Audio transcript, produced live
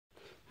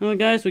Alright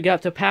guys, we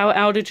got the power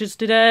outages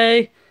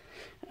today.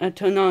 I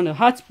turned on the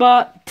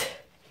hotspot.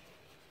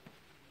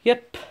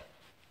 Yep.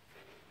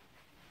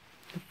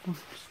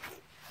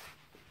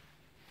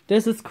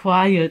 This is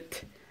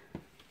quiet.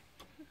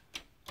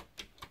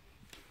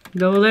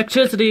 No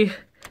electricity.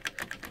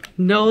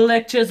 No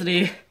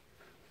electricity.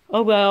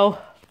 Oh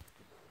well.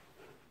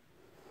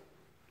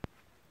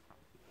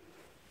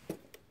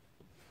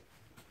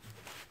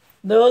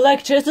 No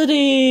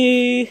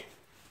electricity.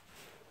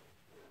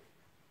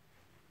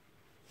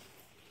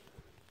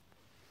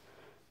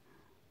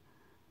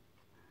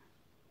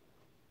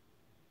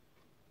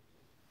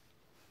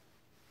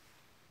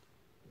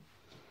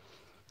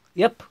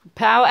 Yep,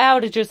 power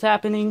outage is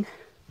happening.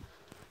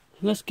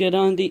 Let's get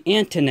on the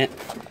internet.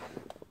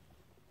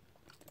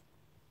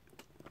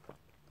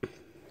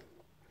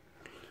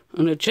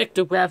 I'm gonna check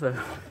the weather.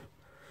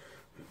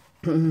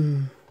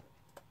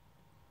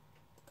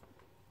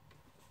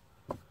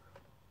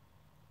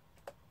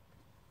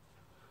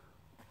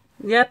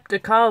 Yep, the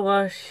car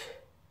wash.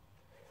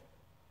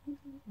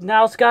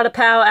 Now it's got a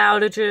power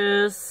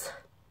outages.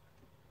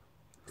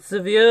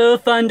 Severe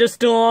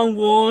thunderstorm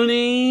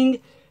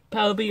warning.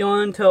 Power be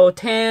on till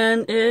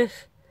 10-ish.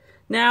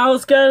 Now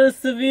it's got a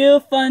severe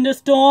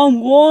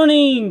thunderstorm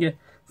warning.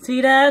 See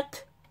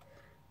that?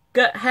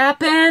 Got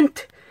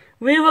happened?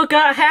 We will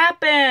got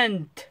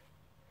happened.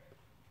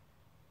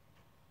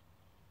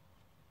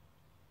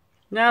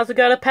 Now it's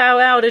got a power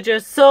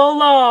outages so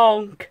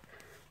long.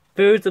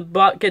 Food's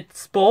about to get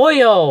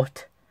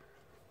spoiled.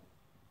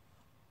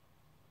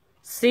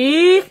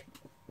 See?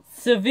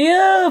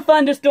 Severe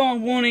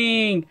thunderstorm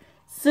warning.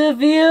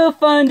 Severe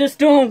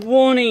thunderstorm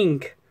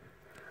warning.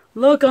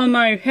 Look on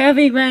my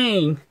heavy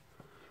rain.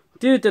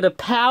 Due to the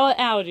power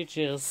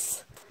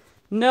outages.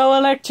 No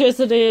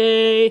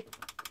electricity.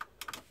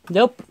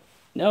 Nope.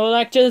 No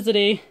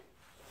electricity.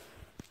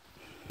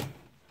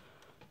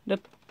 The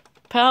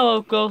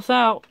power goes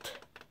out.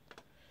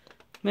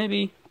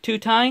 Maybe 2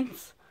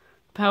 times.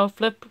 Power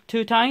flip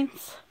 2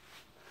 times.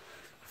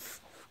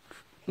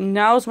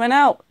 Now it's went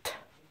out.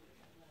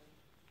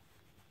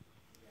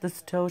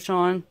 This tells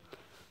Sean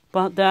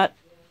about that.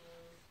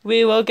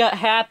 We will get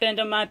happened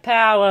to my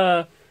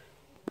power.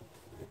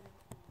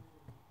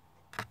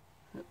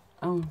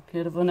 Oh,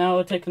 beautiful. Now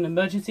we'll take an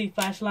emergency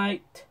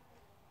flashlight.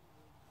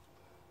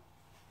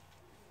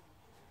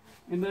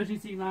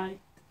 Emergency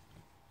light.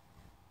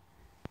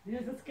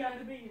 Yes, it's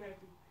gotta be.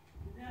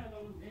 Now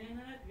on the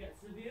internet, you got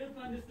severe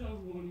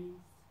thunderstorm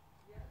warnings.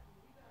 Yeah,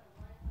 you got a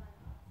Wi-Fi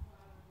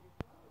hotspot on your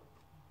phone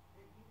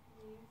that you can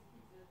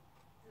use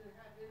to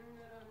have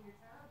internet on your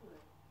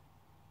tablet.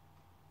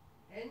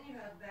 And you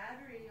have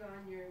battery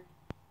on your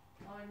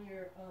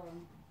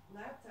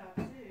laptop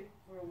too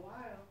for a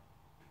while.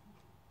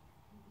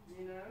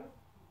 You know?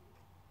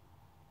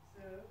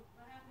 So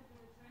What happened to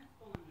the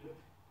transponder?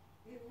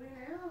 it went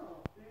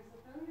out. There's a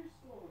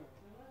thunderstorm.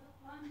 There was a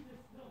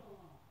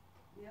thunderstorm.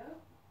 Yep.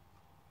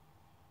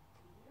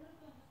 Severe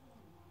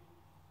thunderstorm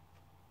warning.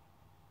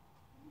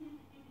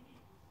 This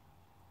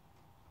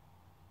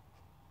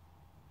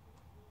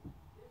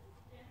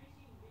is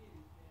damaging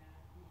wind, Dad.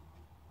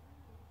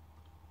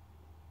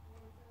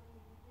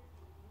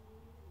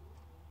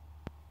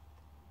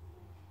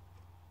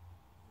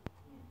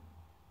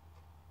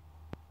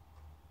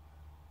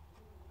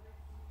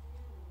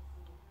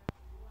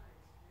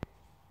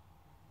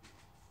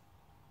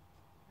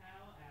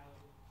 Power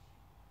outage.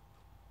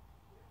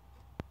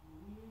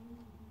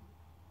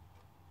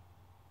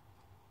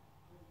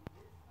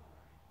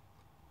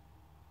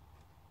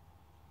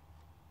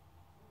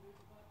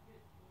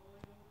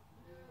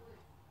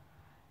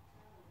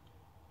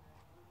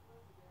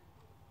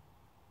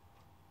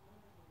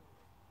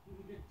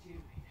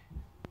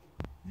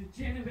 The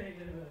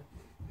generator.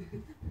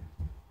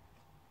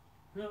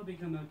 It'll be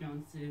coming back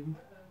on soon.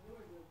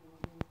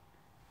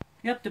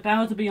 Yep, the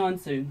power will be on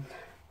soon.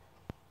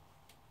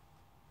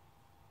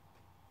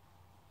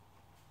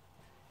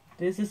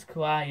 This is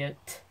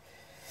quiet.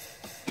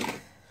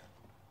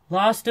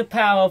 Lost the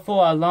power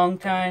for a long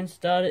time.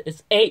 Started.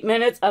 It's 8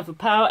 minutes of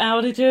power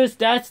outages.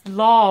 That's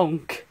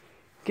long.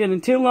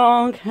 Getting too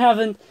long.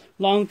 Having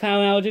long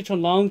power outage a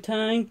long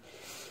time.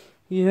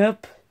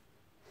 Yep.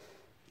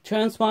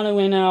 Transponder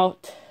went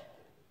out.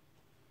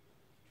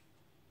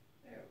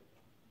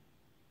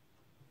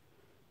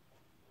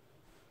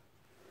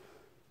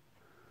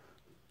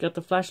 Got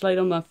the flashlight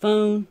on my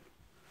phone.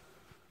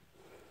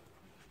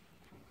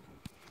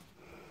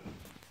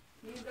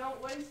 You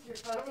don't waste your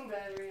phone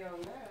battery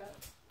on that.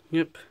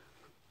 Yep.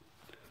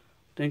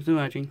 Thanks for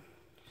watching.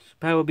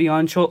 Power will be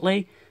on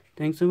shortly.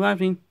 Thanks for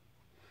watching.